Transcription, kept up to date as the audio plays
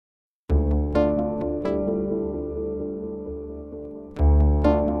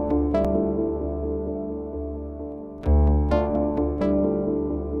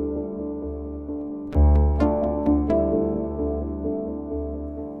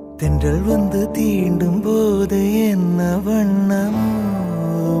தென்றல் வந்து தீண்டும் போது என்ன வண்ணமோ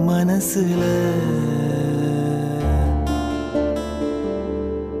மனசுல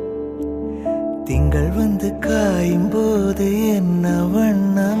திங்கள் வந்து காயும் போது என்ன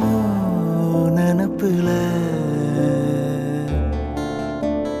வண்ணமோ நனப்புல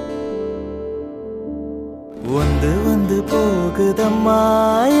வந்து வந்து போகுதம்மா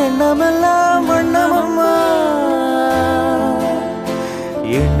எண்ணமெல்லாம் வண்ணமம்மா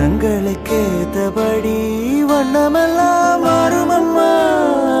எண்ணங்களை கேட்டபடி வண்ணமெல்லாம் மாறுமம்மா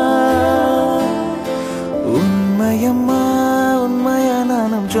உண்மையம்மா உண்மையா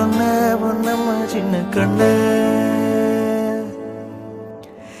நானும் சொன்ன பொன்னம்மா சின்ன கண்ண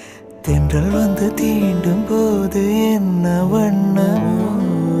தென்றல் வந்து தீண்டும் போது என்ன வண்ணமோ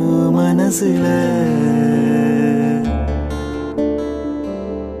மனசுல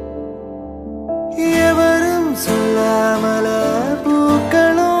எவரும் சொல்லாமல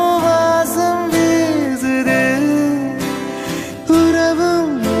பூக்களும் வாசம் வீசுது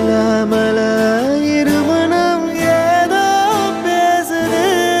உறவும் இல்லாமல இருமணம் ஏதோ பேசுது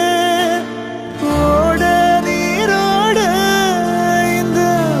ஓட நீரோட இந்த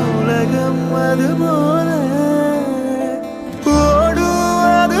உலகம் அது போல ஓடும்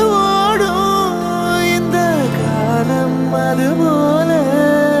அது ஓடும் இந்த காலம் அது போல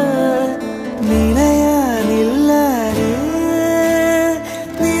நிலையா நில்லாரே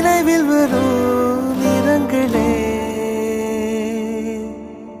நினைவில் வரும் நிறங்களே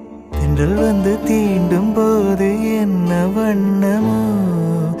தென்றல் வந்து தீண்டும் போது என்ன வண்ணமோ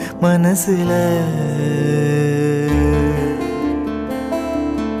மனசுல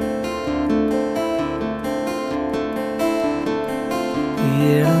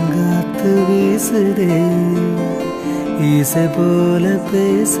இளங்காத்து வீசுதே இசை போல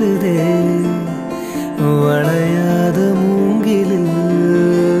பேசுதே வளையாத மூங்கிலில்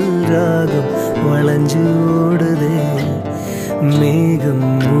ராகம் வளைஞ்சு ஓடுதே மேகம்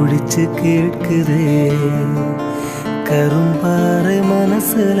முடிச்சு கேட்குதே கரும்பாறை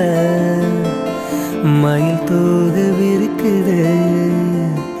மனசுல மயில் தோக விரிக்குதே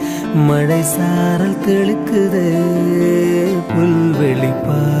மழை சாரல் தெளிக்குதே புல்வெளி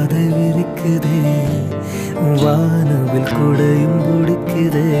பாதை விரிக்குதே வானவில் குடையும்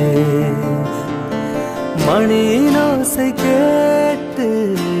பிடிக்குதே மணியின் ஓசை கேட்டு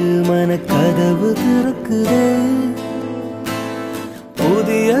மனக்கதவு திறக்குதே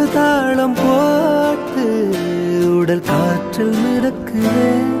புதிய தாளம் போட்டு உடல் காற்றில்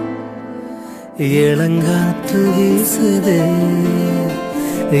மிதக்குதே இளங்காற்று வீசுதே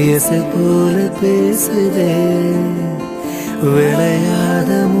இசை போல பேசுதே விளையாத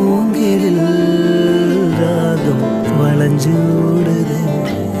மூங்கிலில் ராகம் வளைஞ்சு ஓடுதே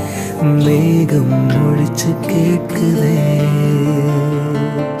மேகம் முடிச்சு கேட்குதே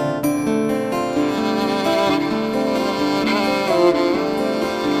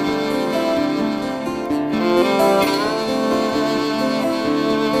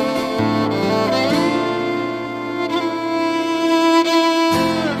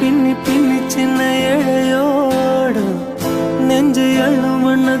பின்னி பின்னி சின்ன இழையோடும் நெஞ்சு எள்ளும்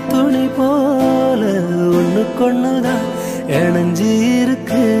வண்ண துணி போல ஒண்ணுக்கொண்ணுதான் இணைஞ்சி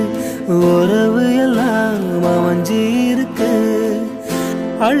இருக்கு உறவு எல்லாம் அமைஞ்சி இருக்கு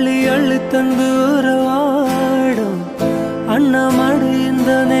அள்ளி அள்ளி தந்து உறவாடும் அண்ணாமடு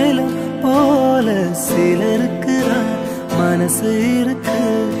இந்த நேலம் போல சிலருக்கு மனசு இருக்கு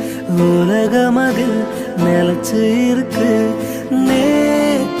உலகமதில் நிலச்சு இருக்கு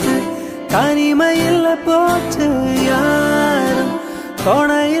நேற்று தனிமையில் போச்சு யாரும்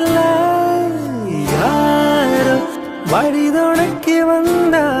துணையில்ல யாரும் வழிதுணைக்கு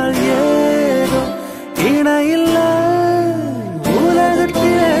வந்தால் ஏதோ இணையில்ல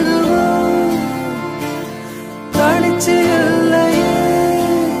உலகத்தில் எதுவும் தனிச்சு இல்லையே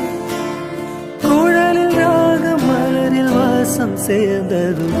குழலில் ராகம் மலரில் வாசம்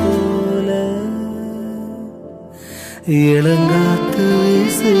சேர்ந்தது போல இளங்காத்து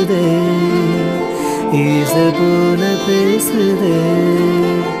வீசுதே இசை போல பேசுதே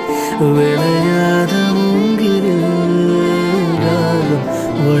விளையாத மூங்கிலில் ராகம்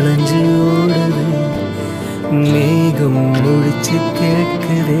வளைஞ்சு ஓடுதே மேகம் முடிச்சு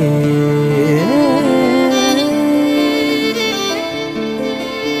கேட்குதே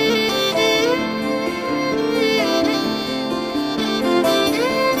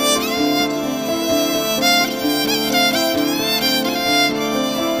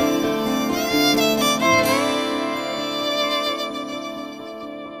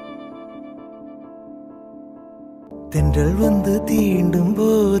தென்றல் வந்து தீண்டும்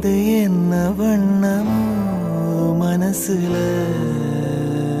போது என்ன வண்ணமோ மனசுல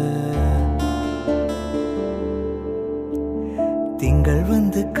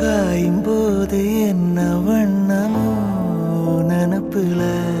எடுத்து காயும் போது என்ன வண்ணமோ நினப்புல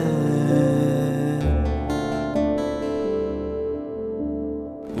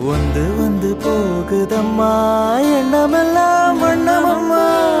வந்து வந்து போகுதம்மா எண்ணமெல்லாம் வண்ணமம்மா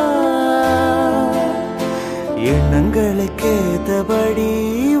எண்ணங்களுக்கு ஏத்தபடி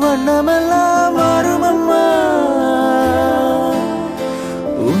வண்ணமெல்லாம் மாறுமம்மா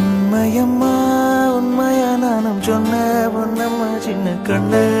உண்மையம்மா உண்மையா நானும் சொன்ன பொன்னம்மா சின்ன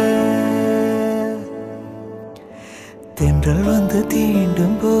கண்ணு தென்றல் வந்து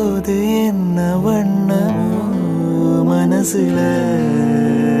தீண்டும் போது என்ன வண்ணமோ மனசுல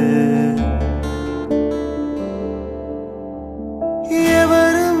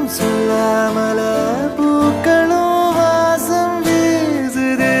எவரும் சொல்லாமல பூக்களும் வாசம்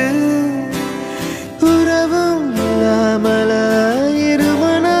வீசுது உறவும் இல்லாமல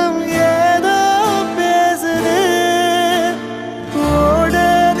இருமனம் ஏதோ பேசுது ஓட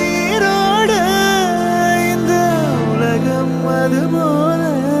நீரோட இந்த உலகம் அது போல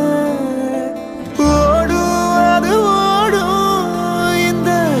ஓடும் அது ஓடும்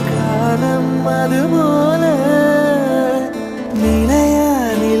இந்த காலம் அது போல நிலையா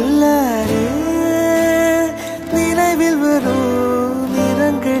நில்லாரே நினைவில் வரும்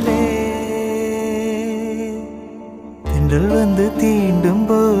நிறங்களே தென்றல் வந்து தீண்டும்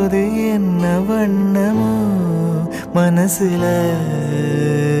போது என்ன வண்ணமோ மனசுல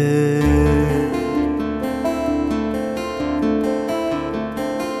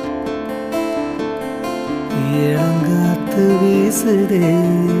இளங்காத்து வீசுதே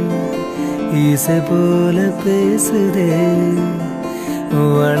இசை போல பேசுதே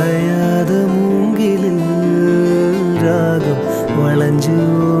வளையாத மூங்கிலில் ராகம் வளைஞ்சு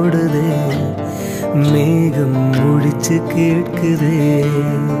ஓடுதே மேகம் முடிச்சு கேட்குதே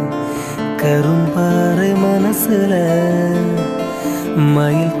கரும்பாறை மனசுல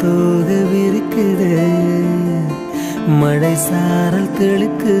மயில் தோகை விரிக்குதே மழை சாரல்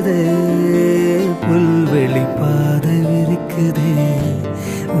தெளிக்குதே புல்வெளி பாதை விரிக்குதே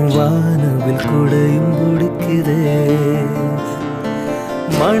வானவில் குடையும் பிடிக்குதே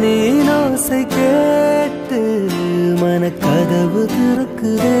மணியின் ஓசை கேட்டு மனக்கதவு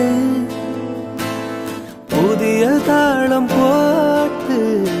திறக்குதே புதிய தாளம் போட்டு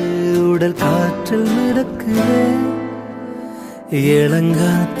உடல் காற்றில் மிதக்குதே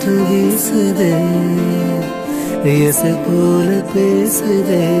இளங்காற்று வீசுதே இசை போல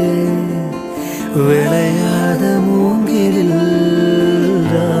பேசுதே விளையாத மூங்கிலில்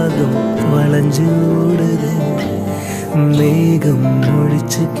ராகம் வளைஞ்சு ஓடுதே மேகம்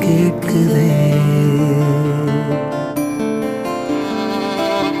முடிச்சு கேட்குதே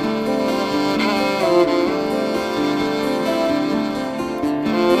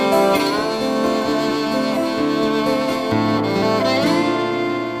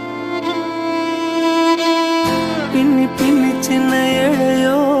பின்னி பின்னி சின்ன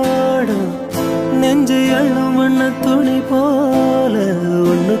இழையோடும் நெஞ்சு எள்ளும் வண்ண துணி போல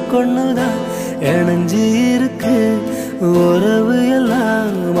ஒண்ணுக்கொண்ணுதான் இணைஞ்சி இருக்கு உறவு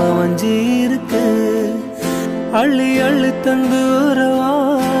எல்லாம் அமைஞ்சி இருக்கு அள்ளி அள்ளி தந்து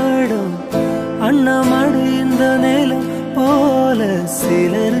உறவாடும் அண்ணாமடு இந்த நேலம் போல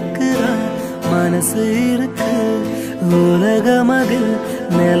சிலருக்கு மனசு இருக்கு உலகமதில்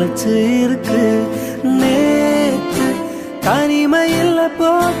நிலச்சு இருக்கு நேற்று தனிமையில்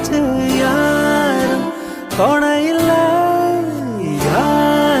போச்சு யாரும் துணையில்ல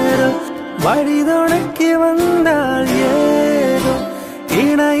யாரும் வழி துணைக்கு வந்தால்